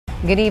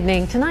Good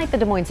evening. Tonight, the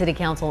Des Moines City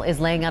Council is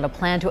laying out a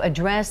plan to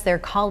address their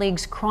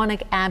colleagues'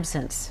 chronic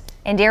absence.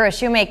 Indira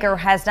Sheumaker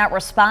has not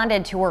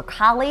responded to her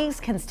colleagues,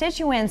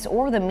 constituents,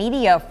 or the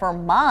media for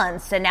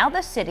months, and now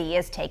the city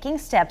is taking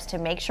steps to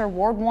make sure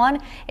Ward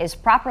 1 is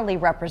properly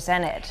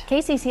represented.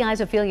 KCCI's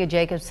Ophelia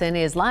Jacobson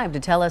is live to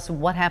tell us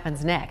what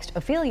happens next.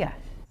 Ophelia.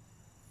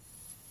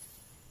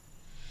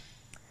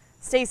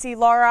 Stacy,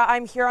 Laura,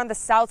 I'm here on the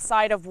south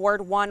side of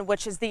Ward 1,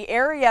 which is the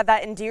area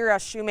that Indira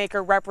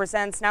Sheumaker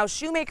represents. Now,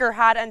 Sheumaker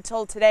had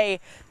until today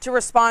to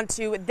respond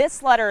to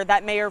this letter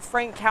that Mayor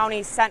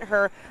Cownie sent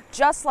her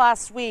just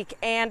last week,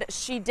 and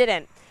she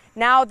didn't.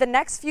 Now, the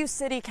next few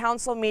city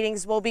council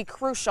meetings will be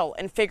crucial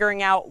in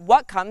figuring out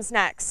what comes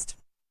next.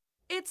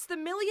 It's the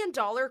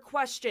million-dollar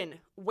question.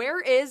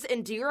 Where is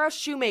Indira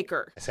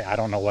Sheumaker? I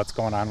don't know what's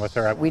going on with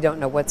her. We don't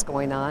know what's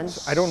going on.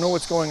 I don't know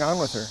what's going on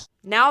with her.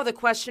 Now the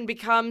question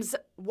becomes,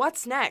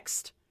 what's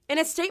next? In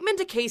a statement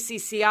to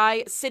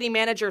KCCI, City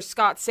Manager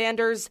Scott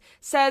Sanders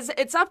says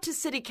it's up to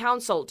City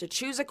Council to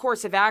choose a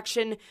course of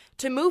action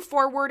to move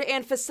forward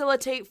and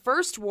facilitate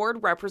First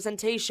Ward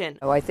representation.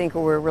 I think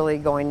we're really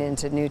going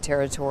into new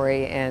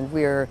territory, and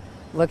we're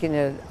looking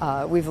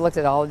at, we've looked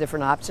at all the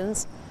different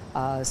options.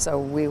 So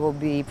we will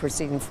be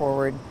proceeding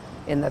forward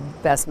in the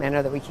best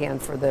manner that we can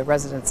for the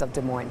residents of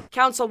Des Moines.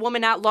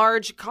 Councilwoman at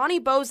large Connie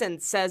Bozen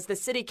says the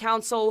City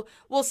Council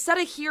will set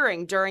a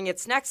hearing during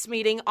its next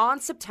meeting on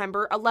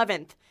September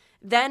 11th.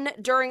 Then,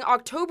 during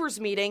October's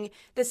meeting,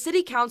 the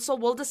City Council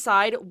will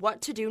decide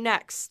what to do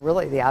next.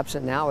 Really, the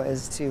option now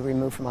is to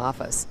remove from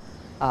office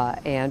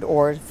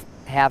or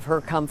have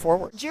her come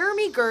forward.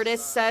 Jeremy Gertis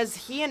says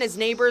he and his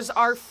neighbors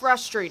are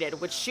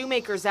frustrated with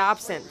Sheumaker's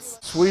absence.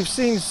 We've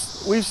seen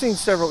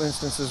several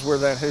instances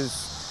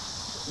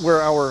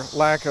where our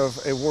lack of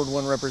a Ward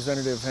 1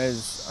 representative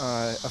has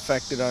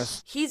affected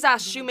us. He's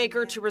asked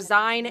Sheumaker to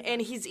resign,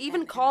 and he's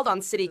even called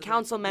on City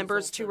Council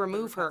members to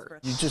remove her.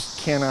 You just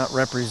cannot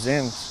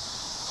represent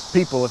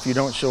people if you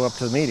don't show up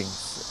to the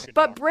meetings.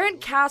 But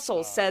Brent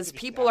Castle says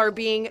people are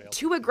being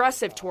too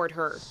aggressive toward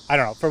her. I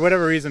don't know. For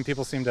whatever reason,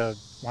 people seem to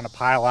want to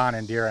pile on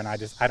Indira, and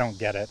I don't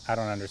get it. I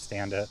don't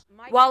understand it.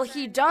 While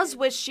he does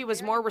wish she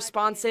was more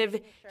responsive,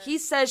 he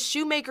says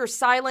Sheumaker's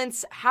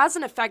silence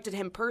hasn't affected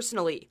him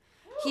personally.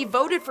 He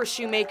voted for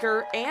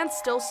Sheumaker and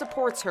still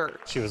supports her.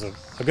 She was a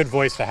good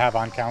voice to have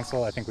on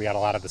council. I think we had a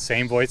lot of the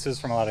same voices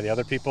from a lot of the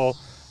other people,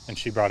 and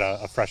she brought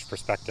a fresh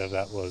perspective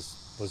that was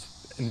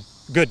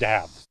good to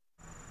have.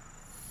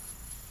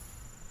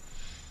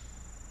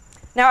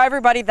 Now,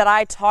 everybody that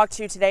I talked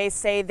to today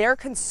say they're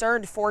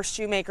concerned for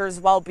Sheumaker's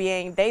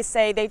well-being. They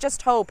say they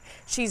just hope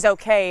she's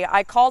okay.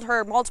 I called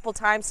her multiple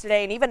times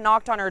today and even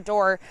knocked on her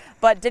door,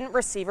 but didn't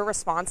receive a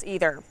response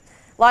either.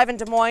 Live in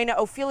Des Moines,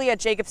 Ophelia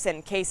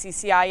Jacobson,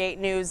 KCCI 8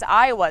 News,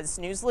 Iowa's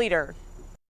news leader.